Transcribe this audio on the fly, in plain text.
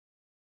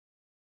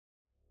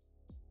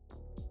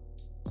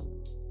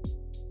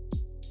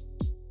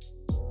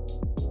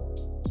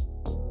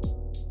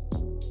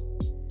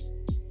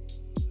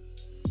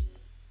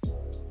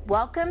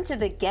Welcome to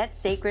the Get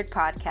Sacred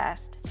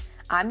podcast.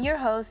 I'm your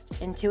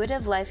host,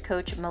 intuitive life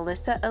coach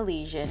Melissa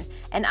Elysian,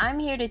 and I'm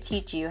here to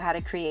teach you how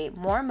to create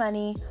more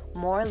money,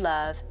 more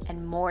love,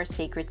 and more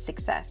sacred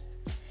success.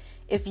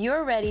 If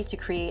you're ready to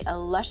create a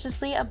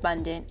lusciously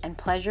abundant and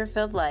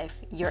pleasure-filled life,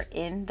 you're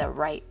in the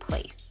right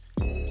place.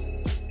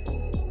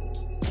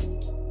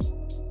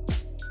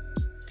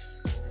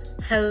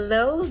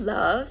 Hello,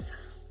 love.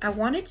 I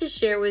wanted to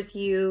share with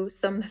you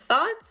some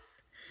thoughts,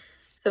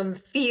 some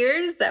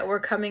fears that were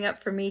coming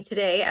up for me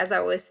today as I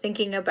was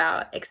thinking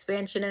about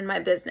expansion in my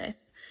business.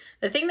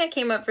 The thing that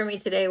came up for me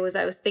today was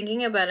I was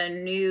thinking about a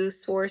new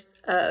source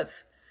of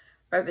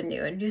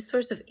revenue, a new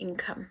source of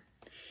income,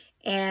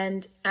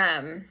 and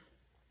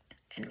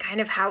kind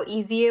of how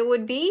easy it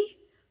would be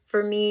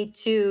for me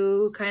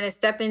to kind of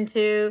step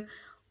into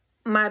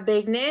my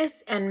bigness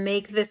and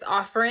make this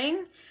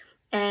offering,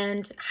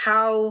 and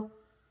how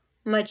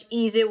much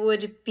ease it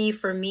would be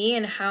for me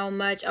and how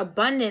much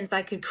abundance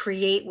I could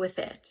create with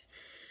it.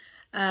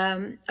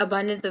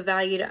 Abundance of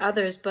value to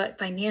others, but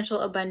financial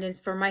abundance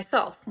for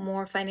myself,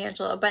 more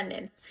financial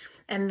abundance.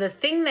 And the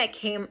thing that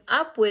came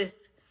up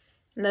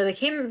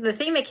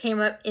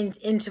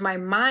into my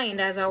mind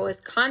as I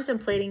was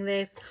contemplating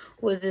this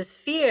was this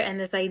fear and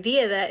this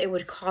idea that it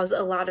would cause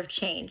a lot of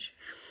change.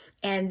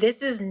 And this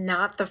is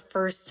not the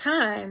first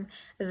time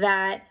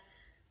that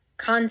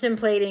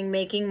contemplating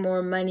making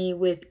more money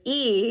with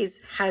ease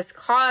has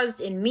caused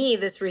in me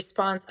this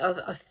response of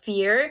a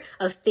fear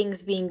of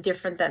things being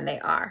different than they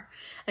are.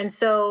 And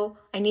so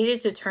I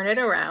needed to turn it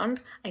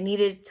around. I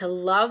needed to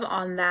love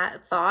on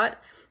that thought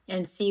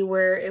and see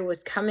where it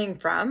was coming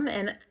from.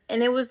 And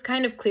it was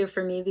kind of clear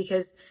for me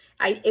because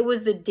it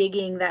was the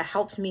digging that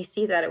helped me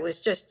see that it was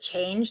just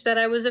change that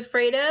I was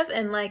afraid of,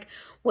 and like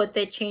what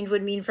that change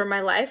would mean for my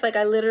life. Like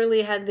I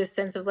literally had this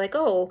sense of like,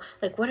 oh,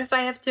 like what if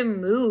I have to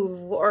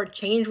move or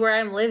change where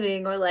I'm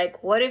living, or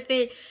like what if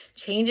it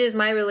changes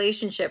my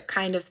relationship?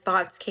 Kind of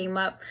thoughts came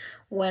up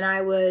when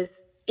I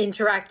was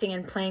interacting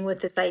and playing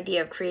with this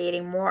idea of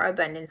creating more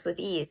abundance with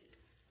ease.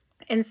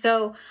 And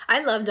so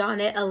I loved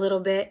on it a little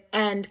bit,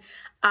 and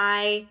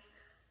I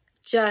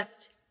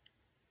just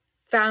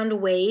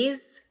found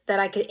ways that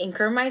I could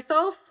anchor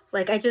myself.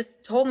 Like I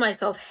just told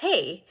myself,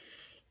 hey,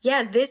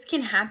 yeah, this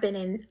can happen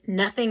and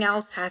nothing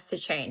else has to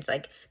change.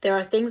 Like there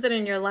are things that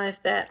in your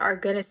life that are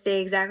going to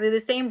stay exactly the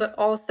same, but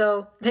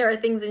also there are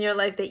things in your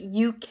life that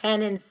you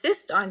can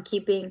insist on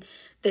keeping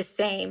the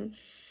same.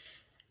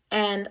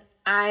 And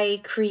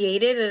I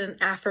created an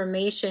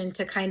affirmation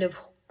to kind of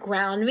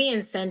ground me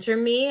and center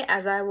me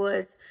as I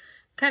was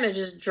kind of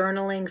just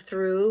journaling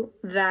through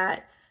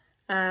that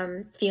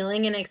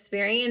feeling and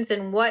experience.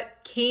 And what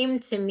came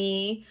to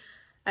me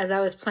as I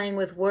was playing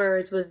with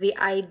words was the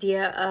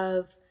idea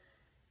of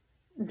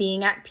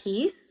being at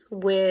peace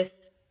with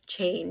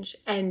change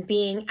and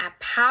being at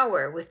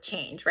power with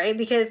change, right?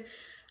 Because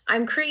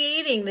I'm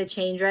creating the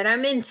change, right?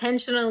 I'm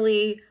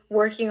intentionally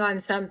working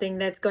on something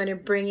that's going to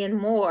bring in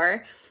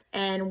more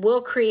and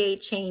will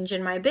create change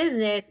in my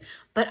business,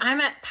 but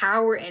I'm at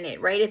power in it,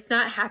 right? It's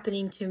not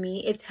happening to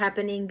me. It's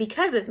happening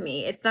because of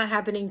me. It's not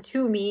happening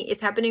to me.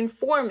 It's happening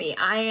for me.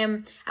 I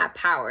am at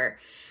power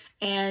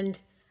and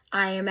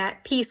I am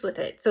at peace with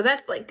it. So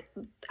that's like,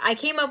 I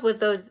came up with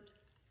those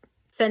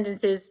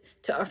sentences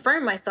to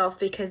affirm myself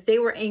because they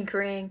were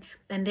anchoring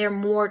and they're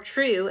more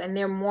true and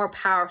they're more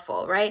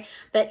powerful, right?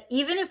 That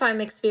even if I'm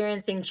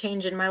experiencing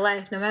change in my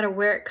life, no matter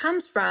where it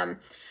comes from,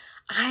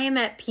 I am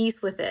at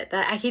peace with it,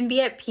 that I can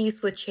be at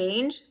peace with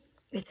change.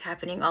 It's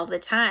happening all the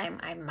time.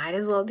 I might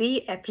as well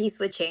be at peace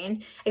with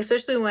change,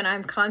 especially when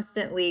I'm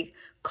constantly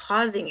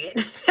causing it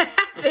to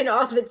happen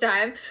all the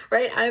time,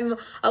 right?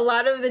 A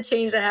lot of the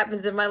change that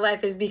happens in my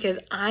life is because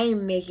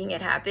I'm making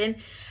it happen.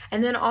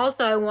 And then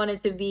also I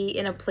wanted to be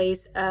in a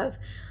place of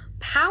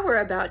power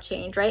about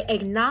change, right?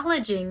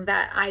 Acknowledging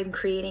that I'm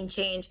creating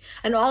change,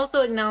 and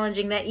also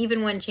acknowledging that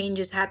even when change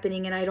is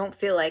happening and I don't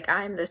feel like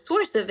I'm the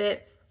source of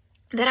it,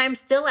 that I'm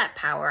still at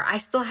power. I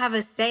still have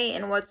a say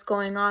in what's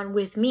going on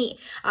with me.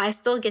 I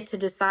still get to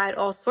decide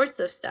all sorts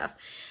of stuff.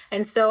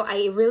 And so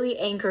I really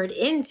anchored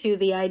into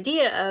the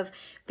idea of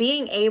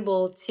being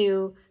able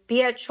to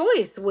be at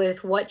choice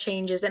with what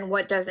changes and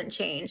what doesn't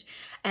change,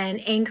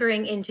 and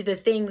anchoring into the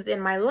things in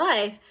my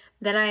life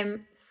that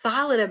I'm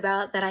solid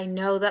about, that I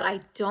know that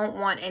I don't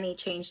want any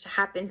change to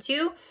happen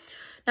to.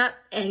 Not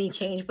any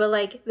change, but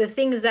like the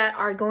things that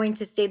are going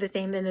to stay the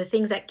same and the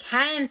things that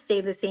can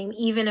stay the same,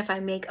 even if I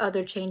make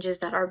other changes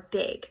that are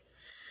big.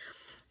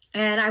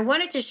 And I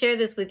wanted to share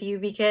this with you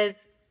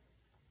because,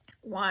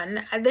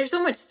 one, there's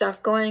so much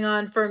stuff going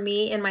on for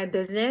me in my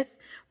business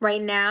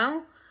right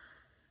now.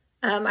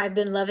 I've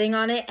been loving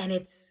on it and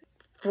it's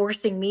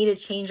forcing me to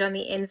change on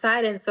the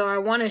inside. And so I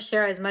want to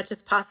share as much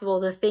as possible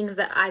the things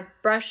that I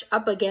brush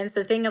up against,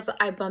 the things that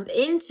I bump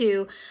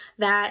into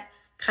that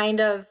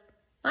kind of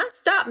not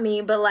stop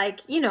me, but like,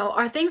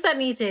 are things that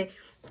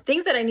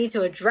I need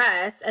to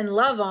address and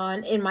love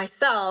on in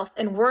myself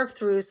and work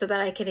through so that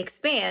I can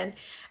expand.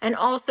 And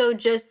also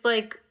just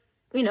like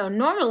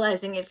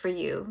normalizing it for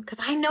you, because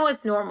I know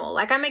it's normal.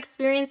 Like, I'm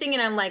experiencing it,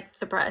 I'm like,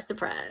 surprise,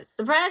 surprise,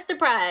 surprise,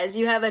 surprise.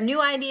 You have a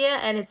new idea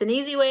and it's an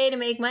easy way to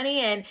make money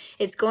and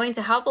it's going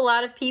to help a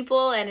lot of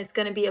people and it's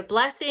going to be a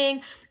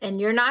blessing and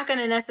you're not going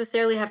to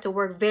necessarily have to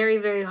work very,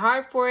 very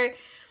hard for it.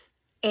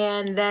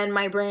 And then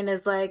my brain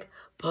is like,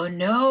 but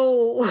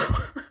no.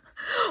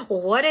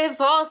 What if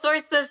all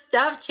sorts of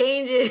stuff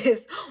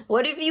changes?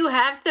 What if you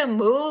have to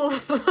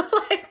move?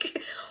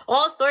 Like,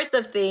 all sorts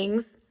of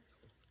things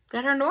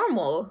that are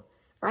normal,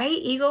 right?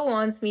 Ego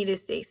wants me to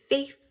stay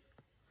safe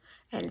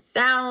and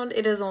sound.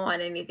 It doesn't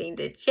want anything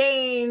to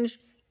change.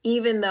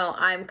 Even though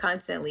I'm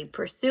constantly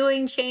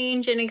pursuing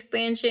change and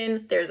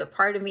expansion, there's a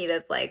part of me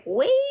that's like,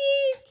 wait,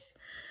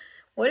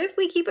 what if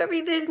we keep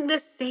everything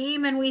the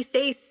same and we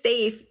stay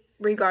safe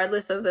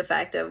regardless of the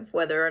fact of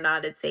whether or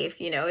not it's safe?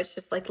 It's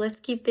just like,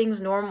 let's keep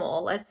things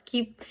normal. Let's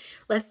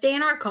stay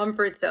in our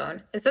comfort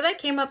zone. And so that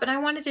came up and I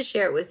wanted to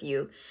share it with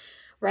you,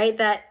 right?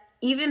 That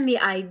even the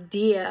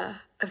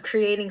idea of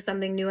creating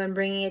something new and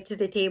bringing it to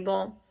the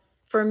table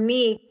for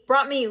me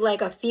brought me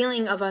like a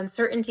feeling of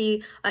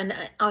uncertainty and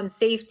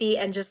unsafety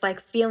and just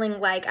like feeling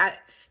like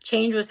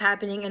change was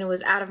happening and it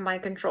was out of my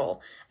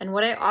control. And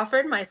what I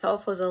offered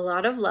myself was a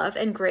lot of love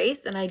and grace,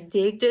 and I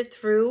digged it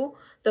through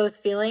those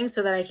feelings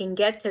so that I can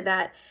get to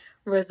that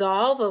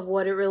resolve of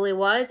what it really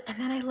was. And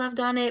then I loved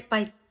on it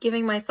by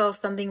giving myself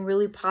something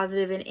really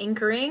positive and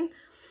anchoring,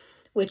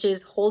 which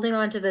is holding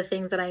on to the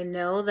things that I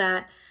know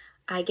that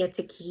I get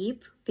to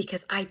keep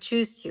because I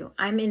choose to.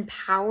 I'm in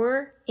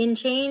power in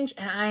change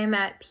and I am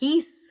at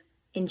peace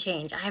in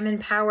change.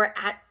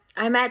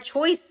 I'm at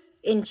choice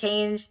in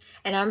change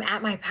and I'm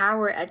at my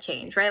power at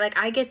change, right? Like,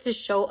 I get to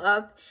show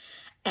up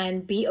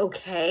and be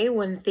okay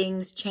when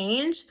things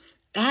change.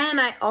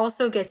 And I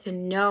also get to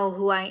know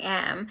who I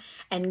am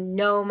and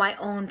know my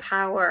own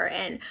power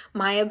and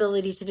my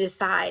ability to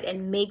decide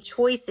and make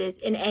choices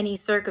in any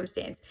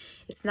circumstance.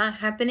 It's not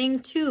happening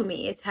to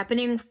me, it's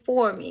happening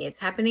for me, it's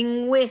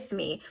happening with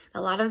me.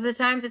 A lot of the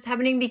times it's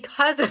happening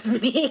because of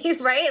me,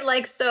 right?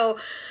 Like, so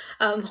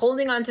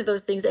holding on to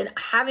those things and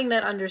having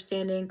that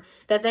understanding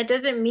that that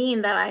doesn't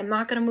mean that I'm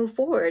not going to move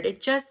forward. It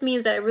just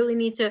means that I really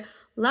need to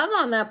love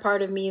on that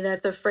part of me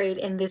that's afraid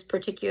in this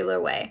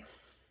particular way.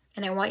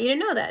 And I want you to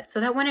know that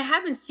so that when it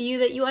happens to you,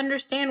 that you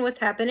understand what's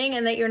happening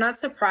and that you're not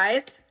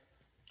surprised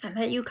and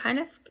that you kind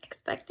of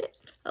expect it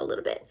a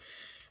little bit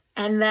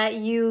and that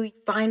you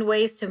find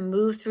ways to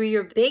move through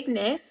your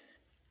bigness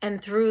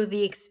and through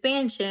the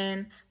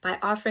expansion by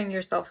offering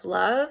yourself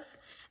love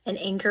and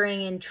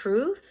anchoring in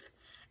truth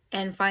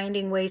and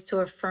finding ways to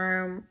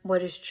affirm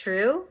what is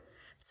true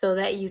so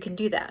that you can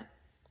do that.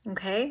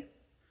 Okay?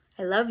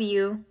 I love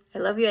you. I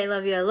love you. I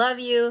love you. I love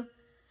you.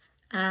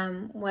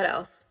 What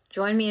else?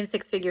 Join me in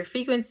Six Figure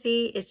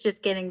Frequency. It's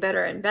just getting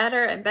better and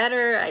better and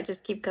better. I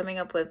just keep coming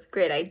up with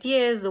great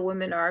ideas. The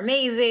women are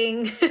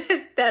amazing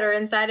that are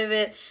inside of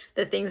it.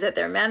 The things that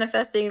they're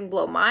manifesting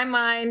blow my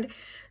mind.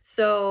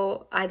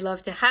 So I'd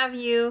love to have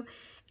you.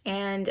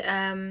 And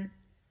I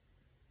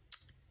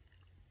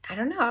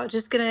don't know.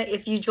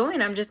 If you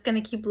join, I'm just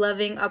gonna keep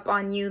loving up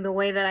on you the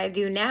way that I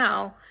do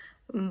now.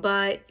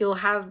 But you'll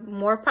have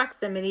more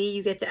proximity.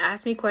 You get to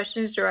ask me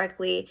questions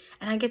directly,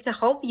 and I get to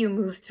help you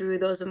move through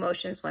those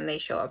emotions when they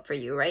show up for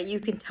you, right?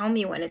 You can tell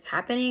me when it's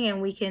happening,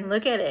 and we can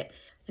look at it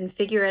and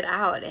figure it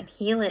out and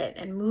heal it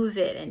and move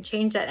it and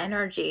change that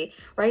energy,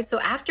 right? So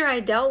after I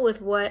dealt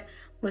with what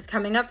was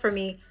coming up for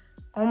me,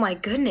 oh my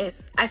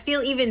goodness, I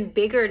feel even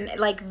bigger.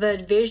 Like, the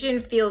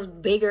vision feels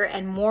bigger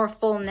and more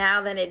full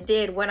now than it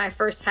did when I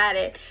first had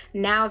it.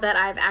 Now that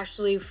I've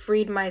actually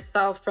freed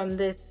myself from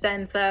this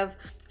sense of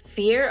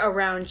fear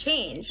around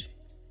change,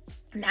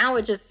 now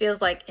it just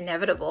feels like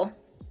inevitable.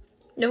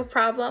 No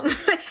problem.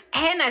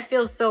 And I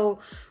feel so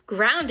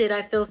grounded.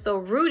 I feel so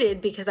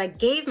rooted because I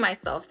gave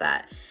myself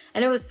that.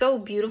 And it was so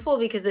beautiful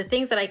because the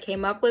things that I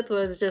came up with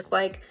was just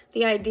like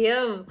the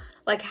idea of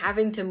like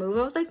having to move.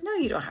 I was like, no,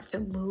 you don't have to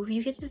move.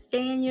 You get to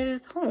stay in your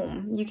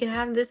home. You can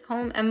have this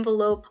home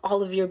envelope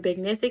all of your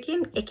bigness.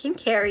 It can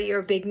carry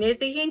your bigness.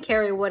 It can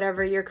carry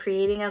whatever you're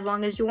creating as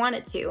long as you want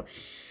it to.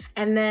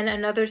 And then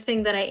another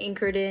thing that I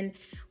anchored in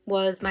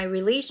was my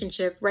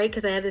relationship, right?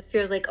 Because I had this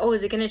fear, I was like, oh,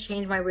 is it going to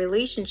change my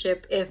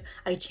relationship if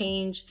I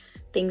change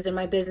things in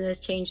my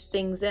business, change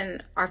things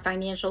in our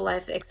financial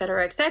life, et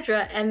cetera, et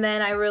cetera. And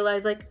then I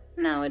realized, like,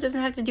 no, it doesn't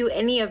have to do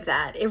any of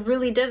that. It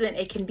really doesn't.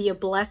 It can be a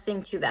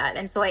blessing to that.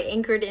 And so I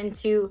anchored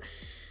into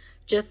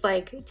just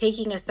like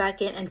taking a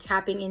second and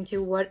tapping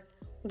into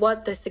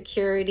what the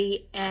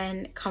security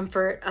and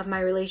comfort of my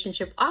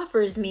relationship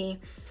offers me,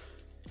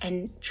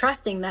 and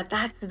trusting that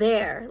that's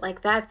there. Like,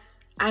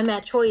 I'm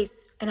at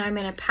choice and I'm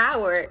in a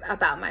power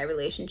about my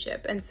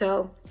relationship. And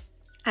so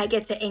I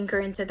get to anchor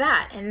into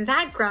that. And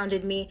that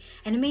grounded me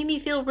and it made me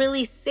feel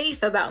really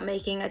safe about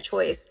making a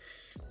choice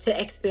to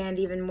expand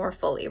even more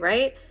fully,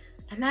 right?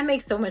 And that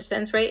makes so much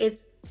sense, right?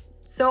 It's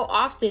so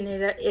often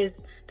it is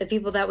the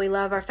people that we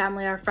love, our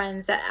family, our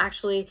friends, that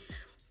actually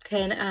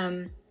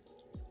can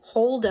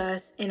hold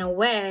us in a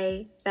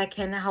way that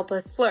can help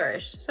us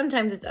flourish.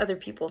 Sometimes it's other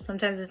people,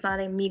 sometimes it's not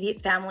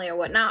immediate family or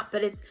whatnot,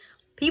 but it's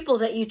people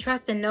that you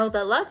trust and know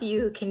that love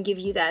you can give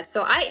you that.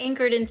 So I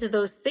anchored into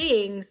those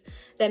things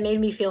that made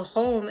me feel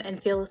home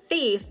and feel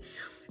safe,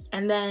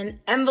 and then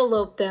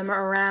envelope them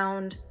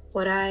around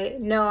what I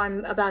know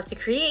I'm about to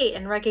create,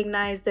 and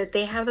recognize that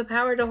they have the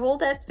power to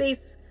hold that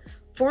space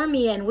for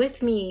me and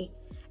with me.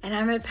 And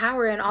I'm at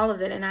power in all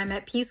of it, and I'm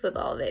at peace with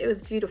all of it. It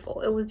was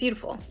beautiful. It was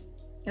beautiful.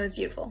 It was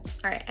beautiful.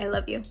 All right. I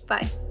love you.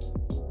 Bye.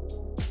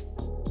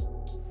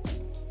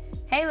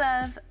 Hey,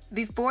 love.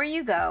 Before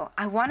you go,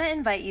 I want to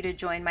invite you to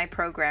join my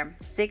program,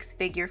 Six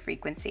Figure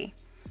Frequency.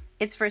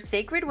 It's for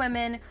sacred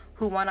women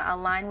who want to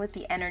align with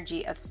the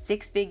energy of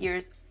 6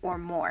 figures or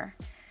more.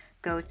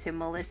 Go to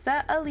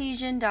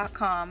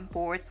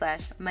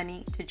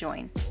melissaalesian.com/money to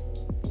join.